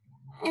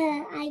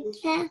I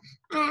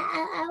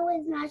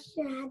was not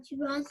sure how to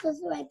draw, so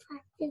I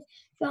practiced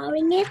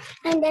drawing it,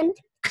 and then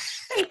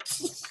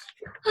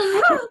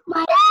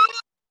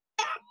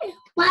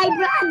my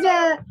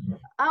brother.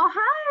 Oh,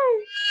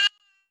 hi.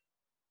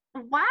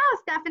 Wow,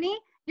 Stephanie,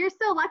 you're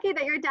so lucky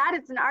that your dad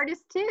is an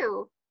artist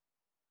too.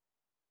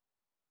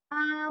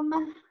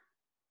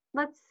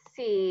 Let's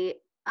see.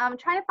 I'm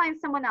trying to find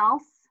someone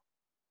else.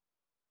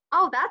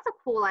 Oh, that's a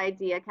cool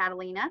idea,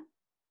 Catalina.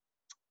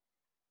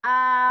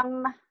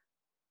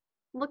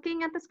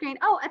 Looking at the screen.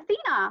 Oh,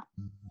 Athena.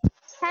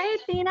 Hey,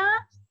 Athena.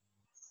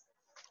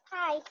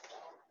 Hi.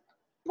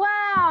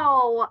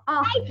 Wow.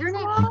 Oh, your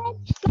name.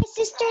 My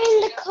sister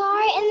in the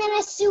car, and then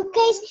a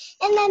suitcase,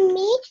 and then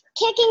me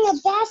kicking a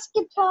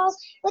basketball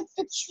with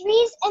the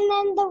trees, and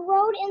then the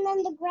road, and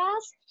then the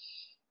grass,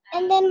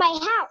 and then my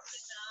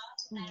house.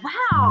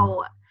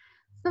 Wow.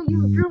 So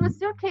you drew a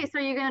suitcase. Are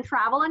you going to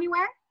travel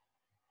anywhere?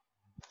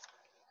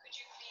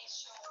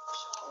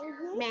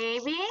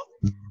 Maybe.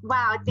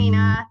 Wow,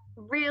 Athena,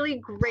 really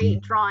great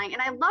drawing.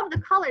 And I love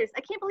the colors.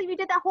 I can't believe you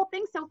did that whole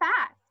thing so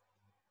fast.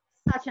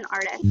 Such an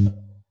artist.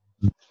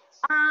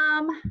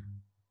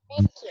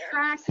 Thank you.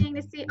 Tracking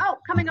to see. Oh,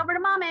 coming over to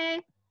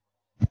Mame.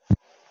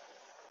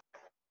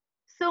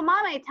 So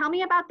Mame, tell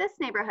me about this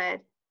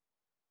neighborhood.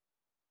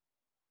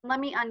 Let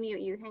me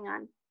unmute you. Hang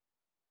on.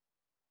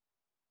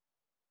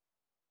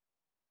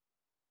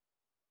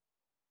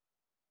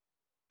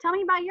 Tell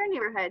me about your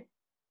neighborhood.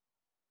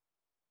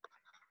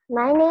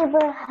 My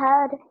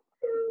neighborhood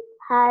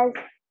has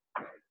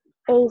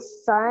a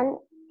sun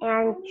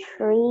and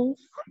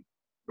trees,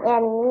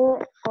 and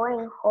me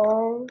going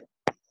home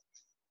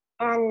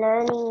and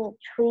learning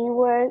tree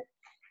work.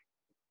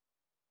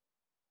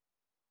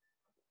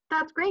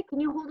 That's great.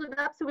 Can you hold it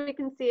up so we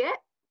can see it?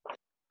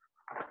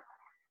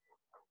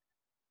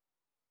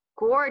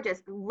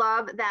 Gorgeous.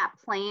 Love that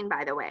plane,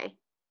 by the way.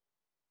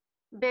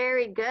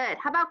 Very good.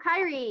 How about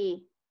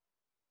Kyrie?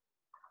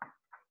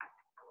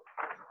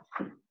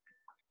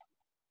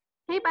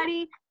 Hey,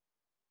 buddy.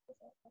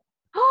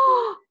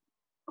 Oh,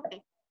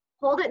 okay.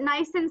 Hold it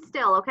nice and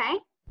still, okay?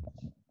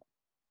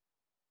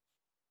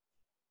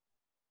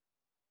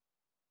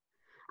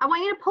 I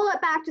want you to pull it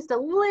back just a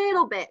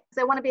little bit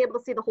because I want to be able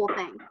to see the whole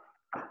thing.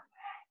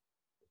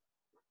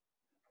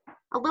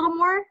 A little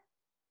more?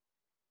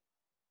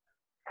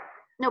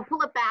 No,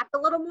 pull it back a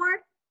little more.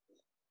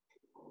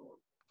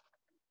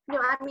 No,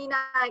 I mean,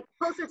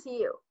 closer to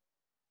you.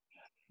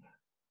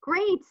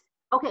 Great.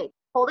 Okay,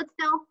 hold it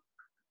still.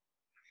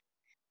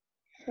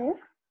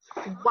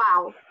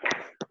 Wow.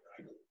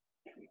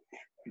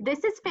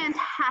 This is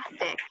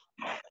fantastic.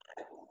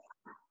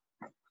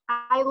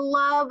 I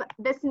love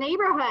this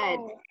neighborhood.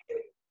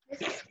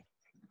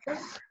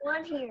 This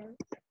one here.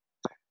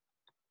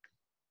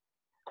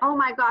 Oh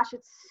my gosh,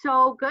 it's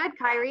so good,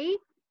 Kyrie.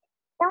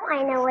 Now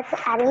I know what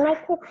to add in my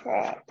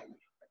picture.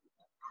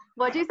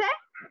 What'd you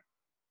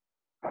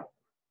say?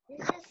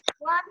 This is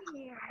one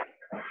here.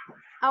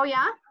 Oh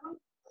yeah?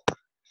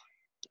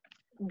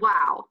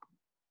 Wow.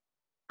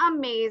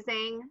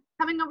 Amazing.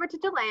 Coming over to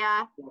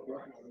Jalea.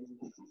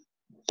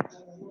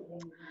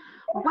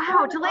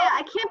 Wow, Jalea,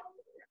 I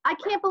I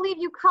can't believe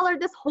you colored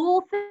this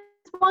whole thing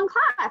in one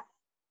class.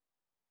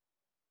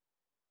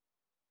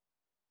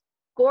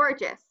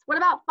 Gorgeous. What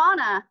about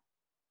fauna?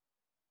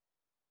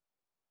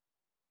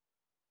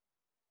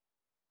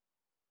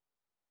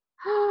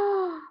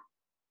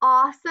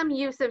 Awesome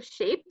use of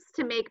shapes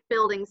to make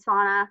buildings,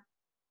 fauna.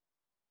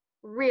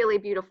 Really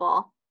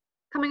beautiful.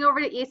 Coming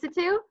over to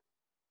Isatu.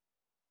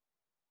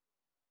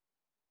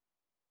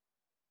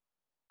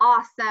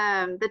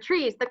 Awesome. The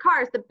trees, the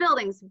cars, the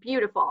buildings,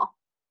 beautiful.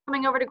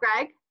 Coming over to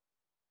Greg.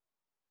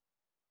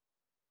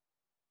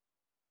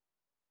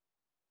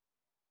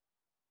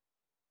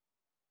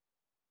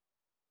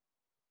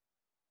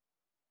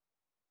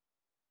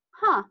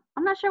 Huh,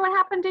 I'm not sure what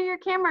happened to your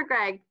camera,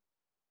 Greg.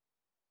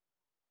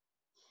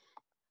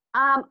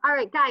 All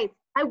right, guys,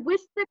 I wish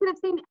I could have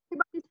seen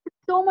everybody for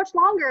so much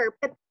longer,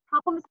 but the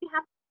problem is we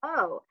have to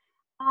go.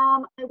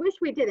 I wish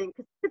we didn't,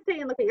 because I could stay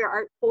and look at your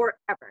art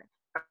forever.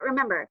 But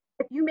remember,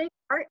 if you make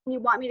art and you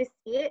want me to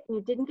see it and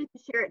you didn't get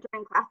to share it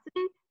during class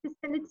today, just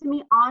send it to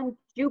me on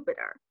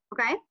Jupiter,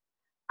 okay?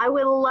 I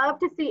would love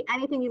to see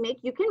anything you make.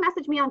 You can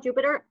message me on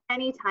Jupiter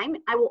anytime.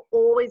 I will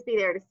always be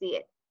there to see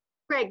it.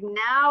 Greg,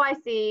 now I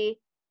see.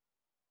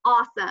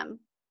 Awesome.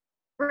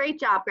 Great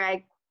job,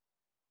 Greg.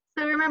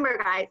 So remember,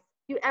 guys,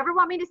 if you ever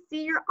want me to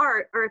see your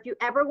art or if you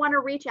ever want to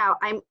reach out,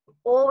 I'm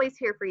always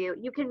here for you.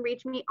 You can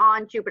reach me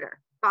on Jupiter.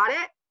 Got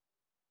it?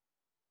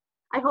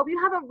 I hope you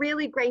have a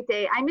really great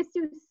day. I miss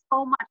you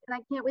so much, and I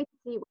can't wait to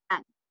see you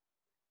again.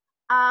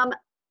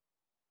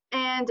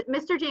 And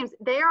Mr. James,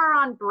 they are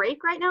on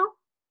break right now.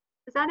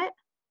 Is that it?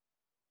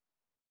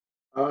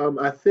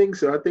 I think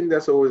so. I think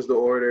that's always the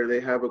order.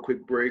 They have a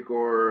quick break,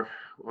 or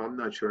well, I'm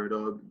not sure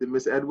though. Did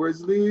Miss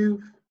Edwards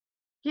leave?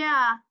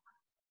 Yeah.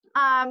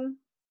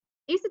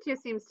 Isatu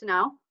seems to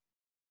know.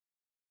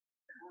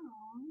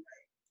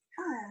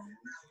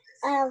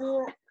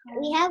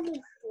 We have a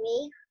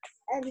break,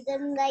 and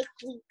then like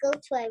we go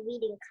to our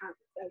reading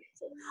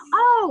conferences.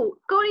 Oh,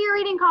 go to your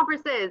reading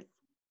conferences.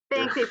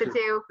 Thanks,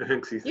 Isatu.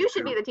 Thanks, You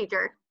should be the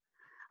teacher.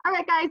 All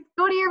right, guys,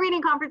 go to your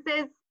reading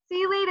conferences. See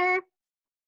you later.